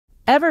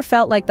Ever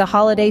felt like the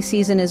holiday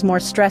season is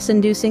more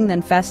stress-inducing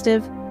than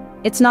festive?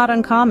 It's not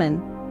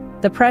uncommon.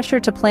 The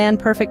pressure to plan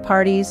perfect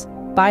parties,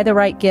 buy the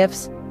right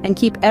gifts, and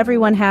keep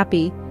everyone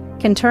happy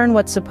can turn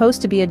what's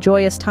supposed to be a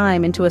joyous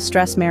time into a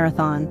stress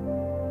marathon.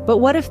 But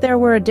what if there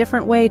were a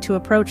different way to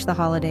approach the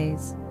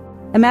holidays?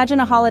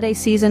 Imagine a holiday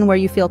season where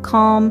you feel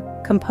calm,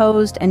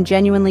 composed, and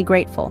genuinely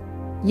grateful.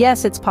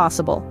 Yes, it's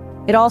possible.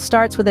 It all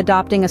starts with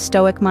adopting a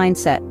Stoic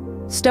mindset.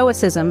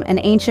 Stoicism, an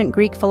ancient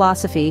Greek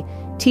philosophy,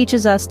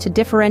 teaches us to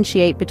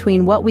differentiate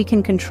between what we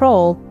can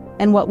control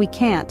and what we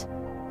can't.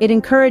 It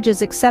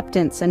encourages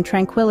acceptance and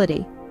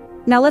tranquility.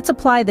 Now let's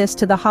apply this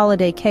to the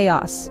holiday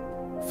chaos.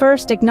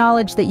 First,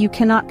 acknowledge that you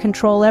cannot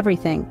control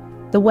everything.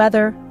 The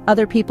weather,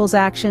 other people's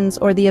actions,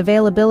 or the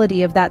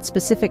availability of that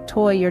specific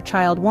toy your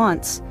child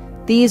wants.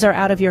 These are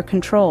out of your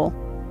control.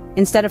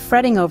 Instead of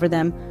fretting over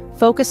them,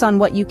 focus on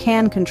what you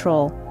can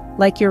control,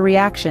 like your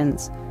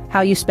reactions, how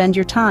you spend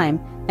your time,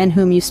 and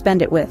whom you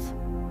spend it with.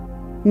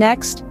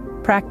 Next,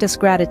 practice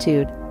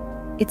gratitude.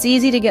 It's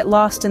easy to get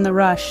lost in the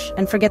rush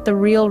and forget the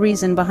real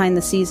reason behind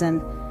the season.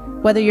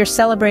 Whether you're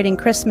celebrating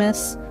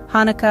Christmas,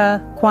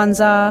 Hanukkah,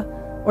 Kwanzaa,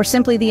 or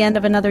simply the end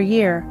of another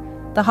year,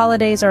 the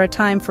holidays are a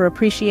time for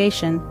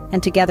appreciation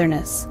and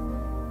togetherness.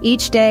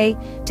 Each day,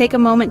 take a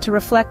moment to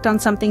reflect on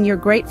something you're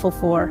grateful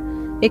for.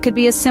 It could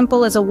be as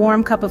simple as a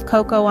warm cup of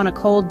cocoa on a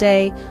cold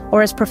day,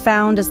 or as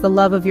profound as the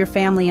love of your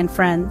family and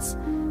friends.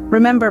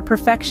 Remember,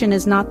 perfection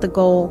is not the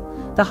goal.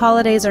 The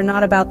holidays are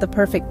not about the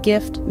perfect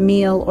gift,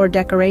 meal, or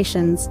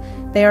decorations.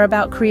 They are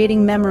about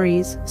creating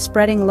memories,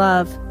 spreading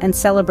love, and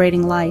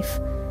celebrating life.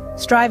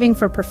 Striving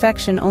for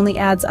perfection only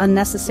adds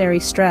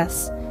unnecessary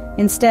stress.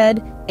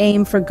 Instead,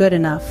 aim for good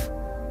enough.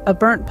 A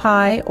burnt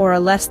pie or a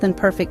less than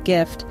perfect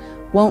gift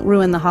won't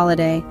ruin the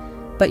holiday,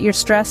 but your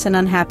stress and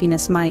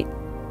unhappiness might.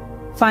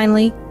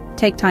 Finally,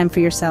 take time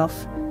for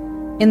yourself.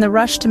 In the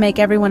rush to make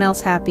everyone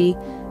else happy,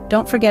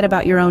 don't forget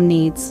about your own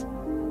needs.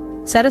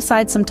 Set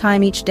aside some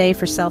time each day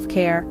for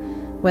self-care,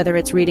 whether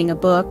it's reading a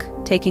book,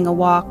 taking a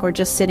walk, or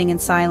just sitting in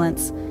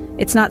silence.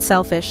 It's not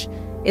selfish,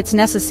 it's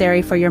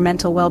necessary for your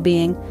mental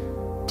well-being.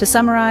 To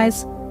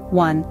summarize,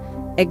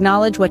 1.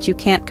 Acknowledge what you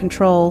can't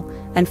control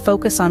and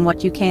focus on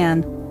what you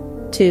can.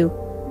 2.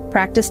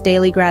 Practice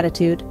daily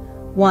gratitude.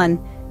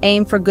 1.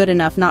 Aim for good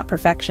enough, not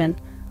perfection.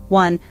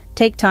 1.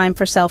 Take time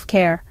for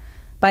self-care.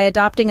 By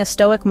adopting a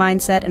Stoic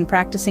mindset and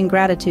practicing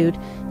gratitude,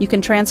 you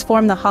can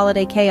transform the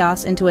holiday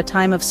chaos into a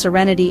time of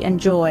serenity and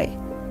joy.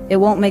 It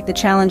won't make the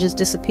challenges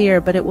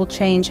disappear, but it will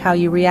change how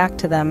you react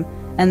to them,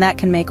 and that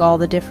can make all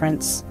the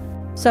difference.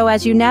 So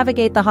as you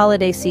navigate the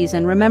holiday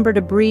season, remember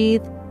to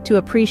breathe, to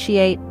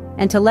appreciate,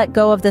 and to let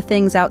go of the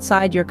things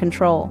outside your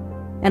control.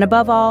 And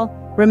above all,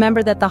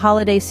 remember that the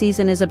holiday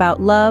season is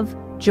about love,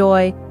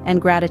 joy,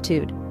 and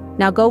gratitude.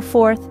 Now go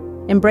forth,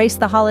 embrace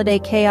the holiday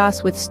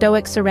chaos with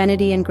Stoic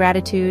serenity and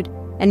gratitude,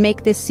 and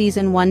make this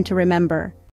season one to remember.